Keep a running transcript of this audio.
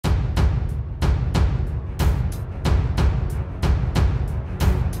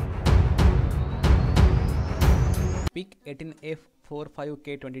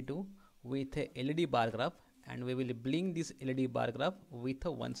PIC18F45K22 with a LED bar graph, and we will blink this LED bar graph with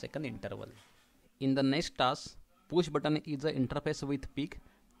a 1 second interval. In the next task, push button is the interface with PIC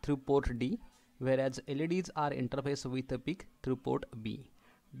through port D, whereas LEDs are interface with the PIC through port B.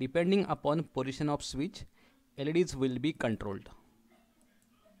 Depending upon position of switch, LEDs will be controlled.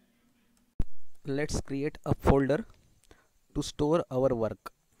 Let's create a folder to store our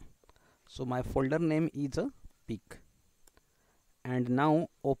work. So my folder name is PIC, and now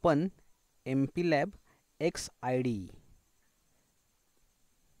open MPLAB-X IDE.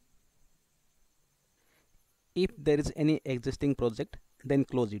 If there is any existing project, then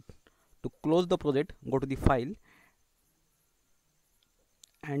close it. To close the project, go to the file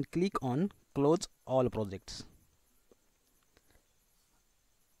and click on close all projects.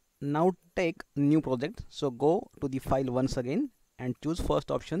 Now take new project. So go to the file once again and choose first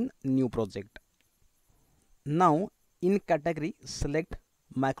option, new project. Now in category select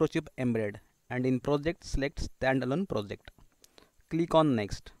microchip embedded, and in project select standalone project. Click on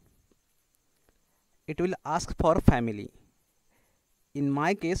next. It will ask for family. In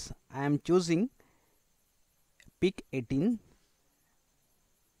my case, I am choosing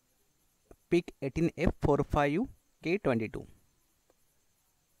PIC18F45K22.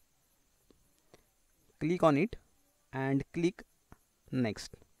 Click on it and click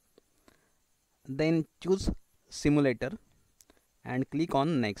next. Then choose simulator and click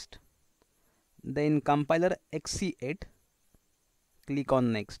on next. Then compiler XC8, click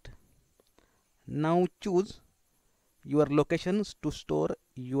on next. Now choose your locations to store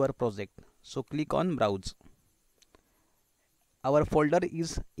your project. So click on browse. Our folder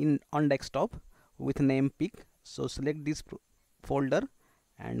is on desktop with name PIC. So select this folder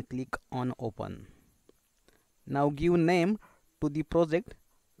and click on open. Now give name to the project.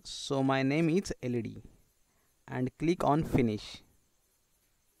 So my name is LED and click on finish.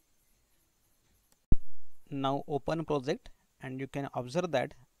 Now open project, and you can observe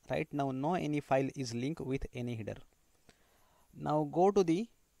that right now no any file is linked with any header. Now go to the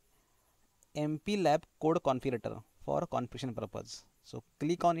MPLAB code configurator for configuration purpose. So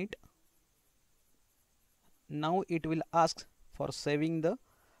click on it. Now it will ask for saving the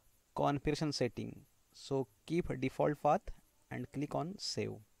configuration setting. So keep default path and click on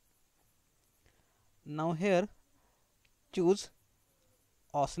save. Now here choose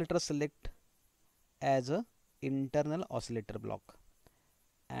oscillator select as a internal oscillator block,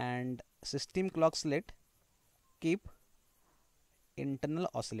 and system clock select keep internal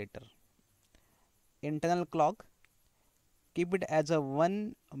oscillator. Internal clock keep it as a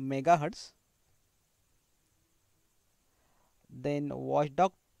 1 megahertz. Then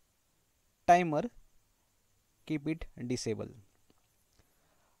watchdog timer keep it disable.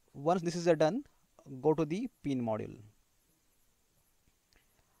 Once this is done, go to the pin module.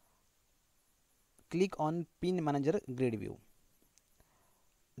 Click on pin manager grid view.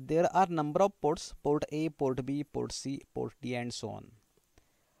 There are number of ports: port A, port B, port C, port D, and so on.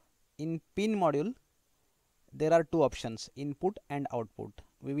 In pin module, there are two options, input and output.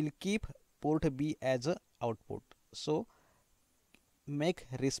 We will keep port B as a output. So make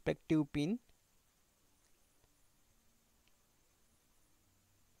respective pin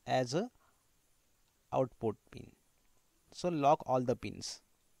as a output pin. So lock all the pins.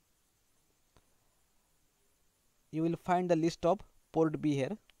 You will find the list of port B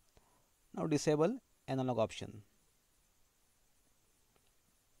here. Now disable analog option.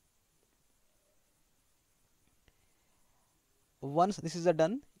 Once this is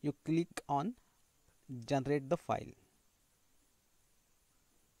done, you click on generate the file.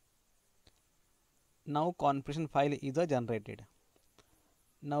 Now configuration file is generated.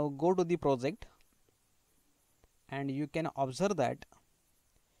 Now go to the project, and you can observe that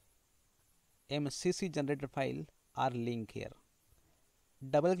MCC generated file are linked here.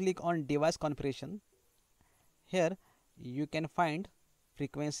 Double click on device configuration. Here you can find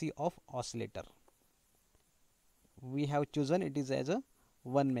frequency of oscillator. We have chosen it is as a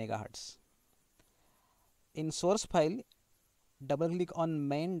 1 megahertz. In source file, double click on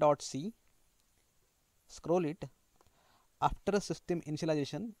main.c, scroll it. After system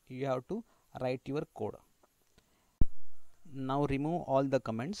initialization, you have to write your code. Now remove all the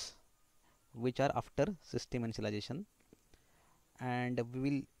comments which are after system initialization, and we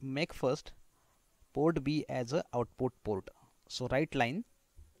will make first port B as a output port. So write line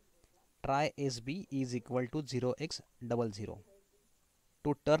try SB is equal to 0x00.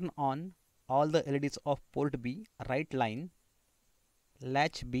 To turn on all the LEDs of port B, write line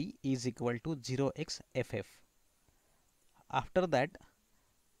latch B is equal to 0xFF. After that,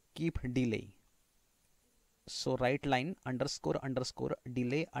 keep delay. So write line underscore underscore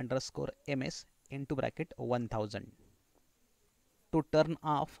delay underscore ms into bracket 1000. To turn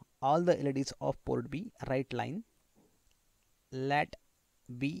off all the LEDs of port B, write line lat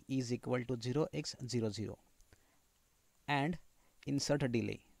B is equal to 0x00 and insert a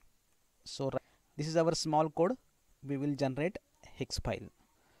delay. So this is our small code. We will generate hex file.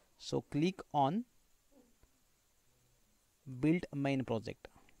 So click on build main project.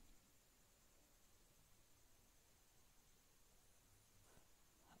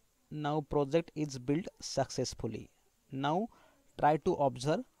 Now project is built successfully. Now try to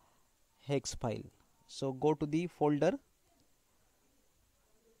observe hex file. So go to the folder,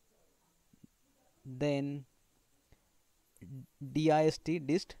 then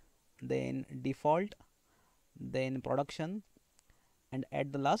dist, then default, then production, and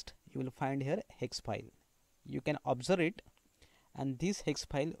at the last you will find here hex file. You can observe it, and this hex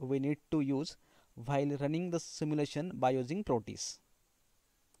file we need to use while running the simulation by using Proteus.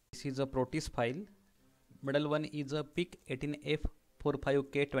 This is a Proteus file. Middle one is a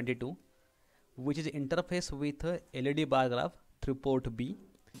PIC18F45K22, which is interface with a LED bar graph through port B.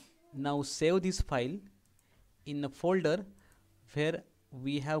 Now save this file in a folder where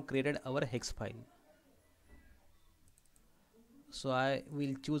we have created our hex file. So I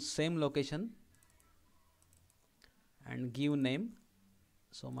will choose same location and give name.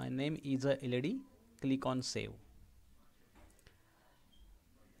 So my name is a LED. Click on save.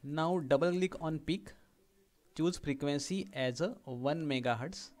 Now double click on PIC, choose frequency as a 1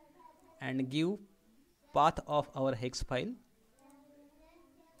 MHz and give path of our hex file.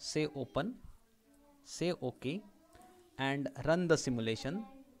 Say open, say OK and run the simulation.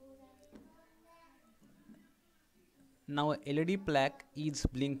 Now LED flag is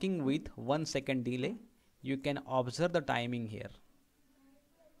blinking with 1 second delay. You can observe the timing here.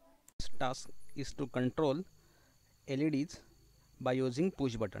 This task is to control LEDs by using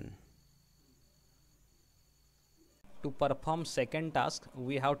push button. To perform second task,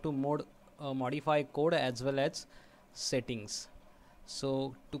 we have to modify code as well as settings.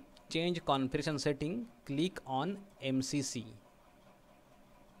 So to change configuration setting, click on MCC.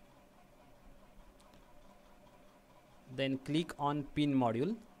 Then click on pin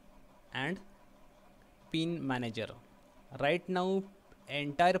module and pin manager. Right now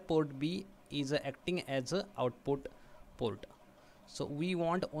entire port B is acting as a output port. So we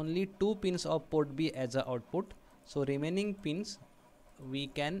want only 2 pins of port B as a output. So remaining pins we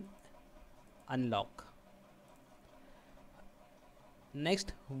can unlock.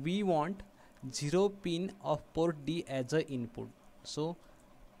 Next we want 0 pin of port D as a input. So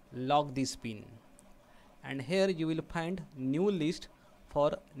lock this pin. And here you will find new list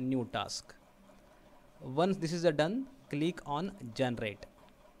for new task. Once this is done, click on generate.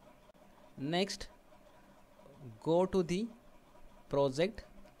 Next go to the project,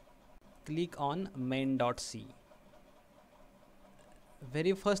 click on main.c.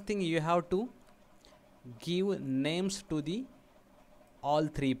 Very first thing you have to give names to the all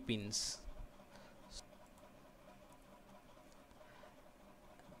 3 pins.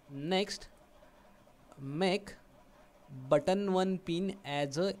 Next make button 1 pin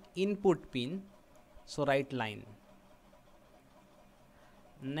as a input pin, so write line.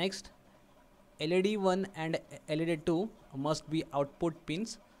 Next LED 1 and LED 2 must be output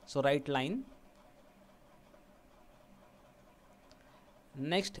pins, so write line.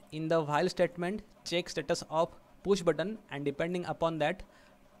 Next in the while statement, check status of push button and depending upon that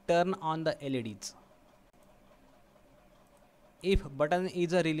turn on the LEDs. If button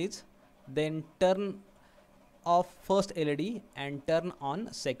is a release, then turn off first LED and turn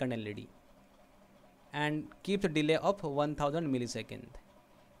on second LED and keep the delay of 1000 milliseconds.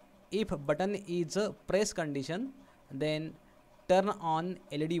 If button is a press condition, then turn on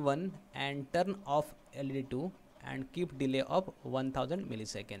LED 1 and turn off LED 2 and keep delay of 1000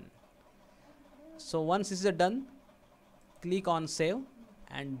 milliseconds. So once this is done, click on save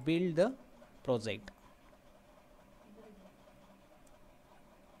and build the project.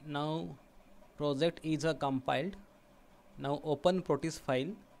 Now project is compiled. Now open Proteus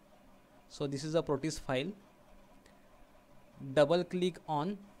file. So this is a Proteus file. Double click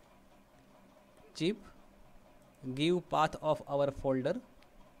on chip, give path of our folder,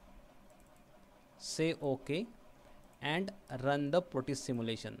 say OK and run the Proteus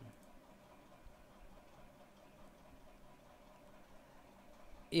simulation.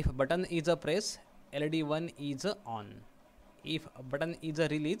 If button is a press, LED 1 is on. If button is a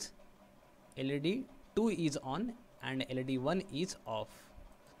release, LED 2 is on and LED 1 is off.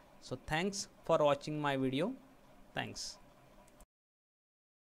 So thanks for watching my video. Thanks.